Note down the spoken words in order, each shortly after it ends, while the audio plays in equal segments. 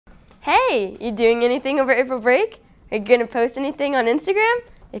Hey, you doing anything over April break? Are you gonna post anything on Instagram?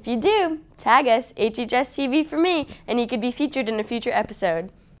 If you do, tag us, HHS TV for me, and you could be featured in a future episode.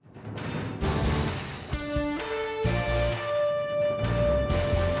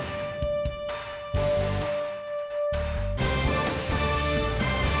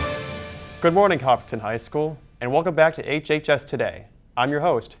 Good morning, Hopkinton High School, and welcome back to HHS Today. I'm your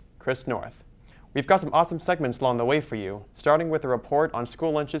host, Chris North. We've got some awesome segments along the way for you, starting with a report on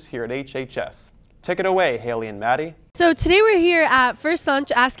school lunches here at HHS. Take it away, Haley and Maddie. So today we're here at First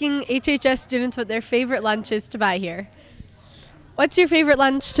Lunch asking HHS students what their favorite lunch is to buy here. What's your favorite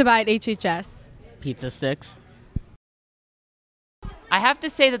lunch to buy at HHS? Pizza sticks. I have to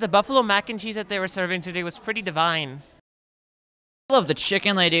say that the buffalo mac and cheese that they were serving today was pretty divine. I love the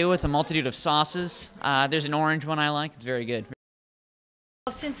chicken they do with a multitude of sauces. There's an orange one I like. It's very good.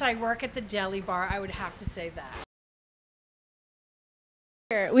 Well, since I work at the deli bar, I would have to say that.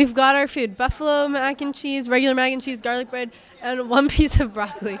 Here, we've got our food: buffalo mac and cheese, regular mac and cheese, garlic bread, and one piece of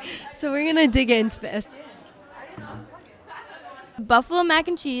broccoli. So we're gonna dig into this. Buffalo mac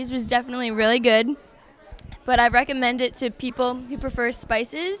and cheese was definitely really good, but I recommend it to people who prefer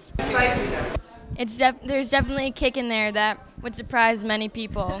spices. There's definitely a kick in there that would surprise many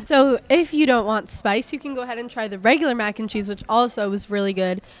people. So if you don't want spice, you can go ahead and try the regular mac and cheese, which also was really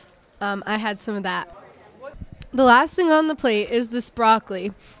good. I had some of that. The last thing on the plate is this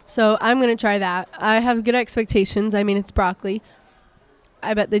broccoli, so I'm going to try that. I have good expectations. I mean, it's broccoli.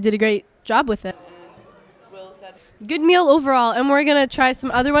 I bet they did a great job with it. Good meal overall, and we're going to try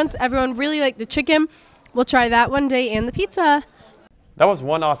some other ones. Everyone really liked the chicken. We'll try that one day, and the pizza. That was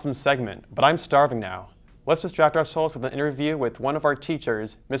one awesome segment, but I'm starving now. Let's distract ourselves with an interview with one of our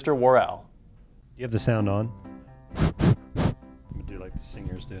teachers, Mr. Worrell. You have the sound on. I'm gonna do like the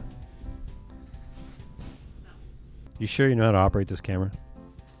singers do. You sure you know how to operate this camera?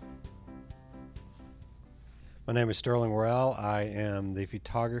 My name is Sterling Worrell. I am the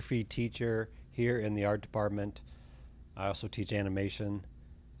photography teacher here in the art department. I also teach animation,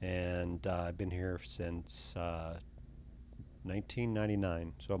 and I've been here since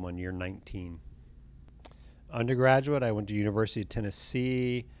 1999, so I'm on year 19. Undergraduate, I went to University of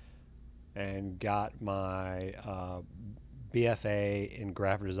Tennessee and got my BFA in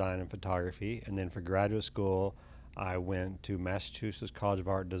graphic design and photography. And then for graduate school, I went to Massachusetts College of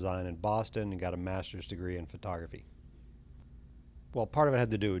Art and Design in Boston and got a master's degree in photography. Well, part of it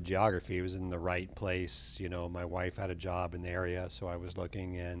had to do with geography. It was in the right place. You know, my wife had a job in the area, so I was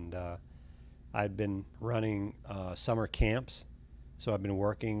looking, and I'd been running summer camps. So I've been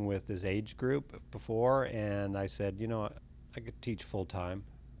working with this age group before, and I said, you know, I could teach full-time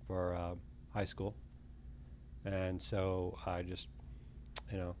for high school. And so I just,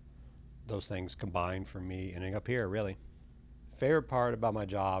 you know, those things combined for me ending up here, really. Favorite part about my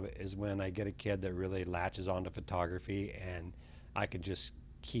job is when I get a kid that really latches onto photography, and I can just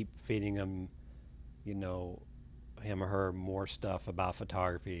keep feeding them, you know, him or her more stuff about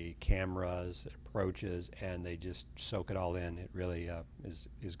photography, cameras, approaches, and they just soak it all in. It really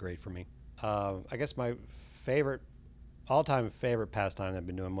is great for me. I guess my all-time favorite pastime that I've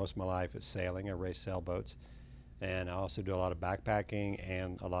been doing most of my life is sailing. I race sailboats, and I also do a lot of backpacking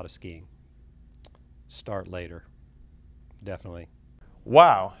and a lot of skiing. Start later, definitely.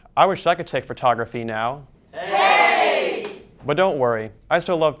 Wow, I wish I could take photography now. Hey! But don't worry, I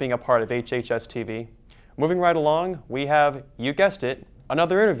still love being a part of HHS TV. Moving right along, we have, you guessed it,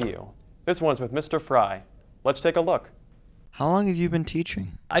 another interview. This one's with Mr. Fry. Let's take a look. How long have you been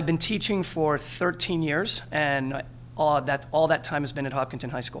teaching? I've been teaching for 13 years, and all that time has been at Hopkinton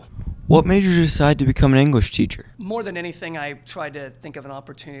High School. What made you decide to become an English teacher? More than anything, I tried to think of an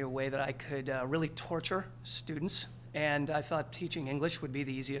opportunity, a way that I could really torture students, and I thought teaching English would be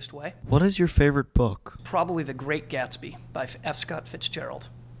the easiest way. What is your favorite book? Probably The Great Gatsby by F. Scott Fitzgerald.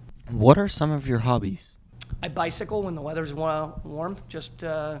 What are some of your hobbies? I bicycle when the weather's warm.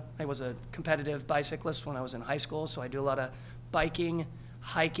 I was a competitive bicyclist when I was in high school, so I do a lot of biking,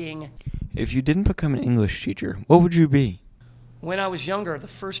 hiking. If you didn't become an English teacher, what would you be? When I was younger, the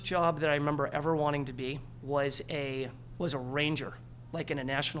first job that I remember ever wanting to be was a ranger, like in a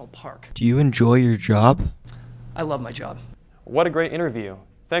national park. Do you enjoy your job? I love my job. What a great interview.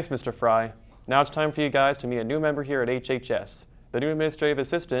 Thanks, Mr. Fry. Now it's time for you guys to meet a new member here at HHS, the new administrative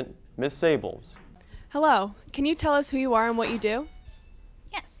assistant, Ms. Sables. Hello, can you tell us who you are and what you do?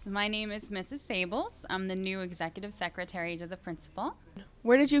 Yes, my name is Mrs. Sables. I'm the new executive secretary to the principal.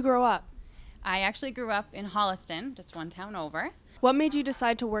 Where did you grow up? I actually grew up in Holliston, just one town over. What made you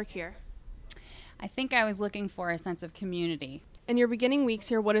decide to work here? I think I was looking for a sense of community. In your beginning weeks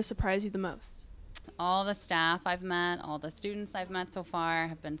here, what has surprised you the most? All the staff I've met, all the students I've met so far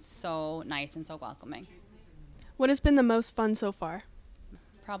have been so nice and so welcoming. What has been the most fun so far?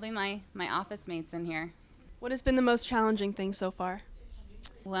 Probably my office mates in here. What has been the most challenging thing so far?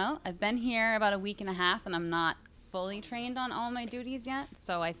 Well, I've been here about a week and a half and I'm not fully trained on all my duties yet.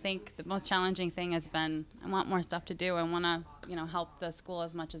 So I think the most challenging thing has been I want more stuff to do. I want to, help the school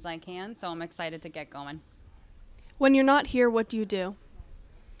as much as I can. So I'm excited to get going. When you're not here, what do you do?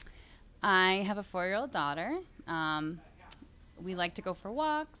 I have a 4-year-old daughter. We like to go for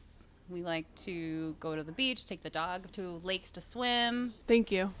walks. We like to go to the beach, take the dog to lakes to swim.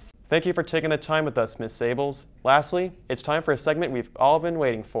 Thank you. Thank you for taking the time with us, Ms. Sables. Lastly, it's time for a segment we've all been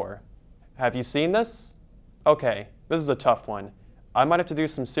waiting for. Have you seen this? Okay, this is a tough one. I might have to do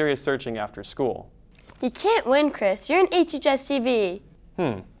some serious searching after school. You can't win, Chris. You're in HHS TV.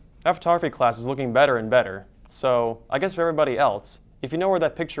 That photography class is looking better and better. So, I guess for everybody else, if you know where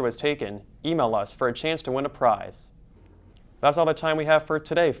that picture was taken, email us for a chance to win a prize. That's all the time we have for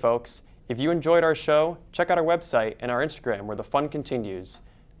today, folks. If you enjoyed our show, check out our website and our Instagram where the fun continues.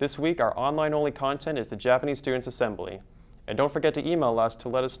 This week, our online-only content is the Japanese Students Assembly. And don't forget to email us to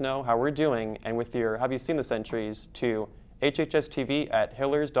let us know how we're doing and with your Have You Seen This entries to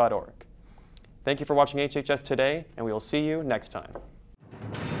hhstv@hillers.org. Thank you for watching HHS Today, and we will see you next time.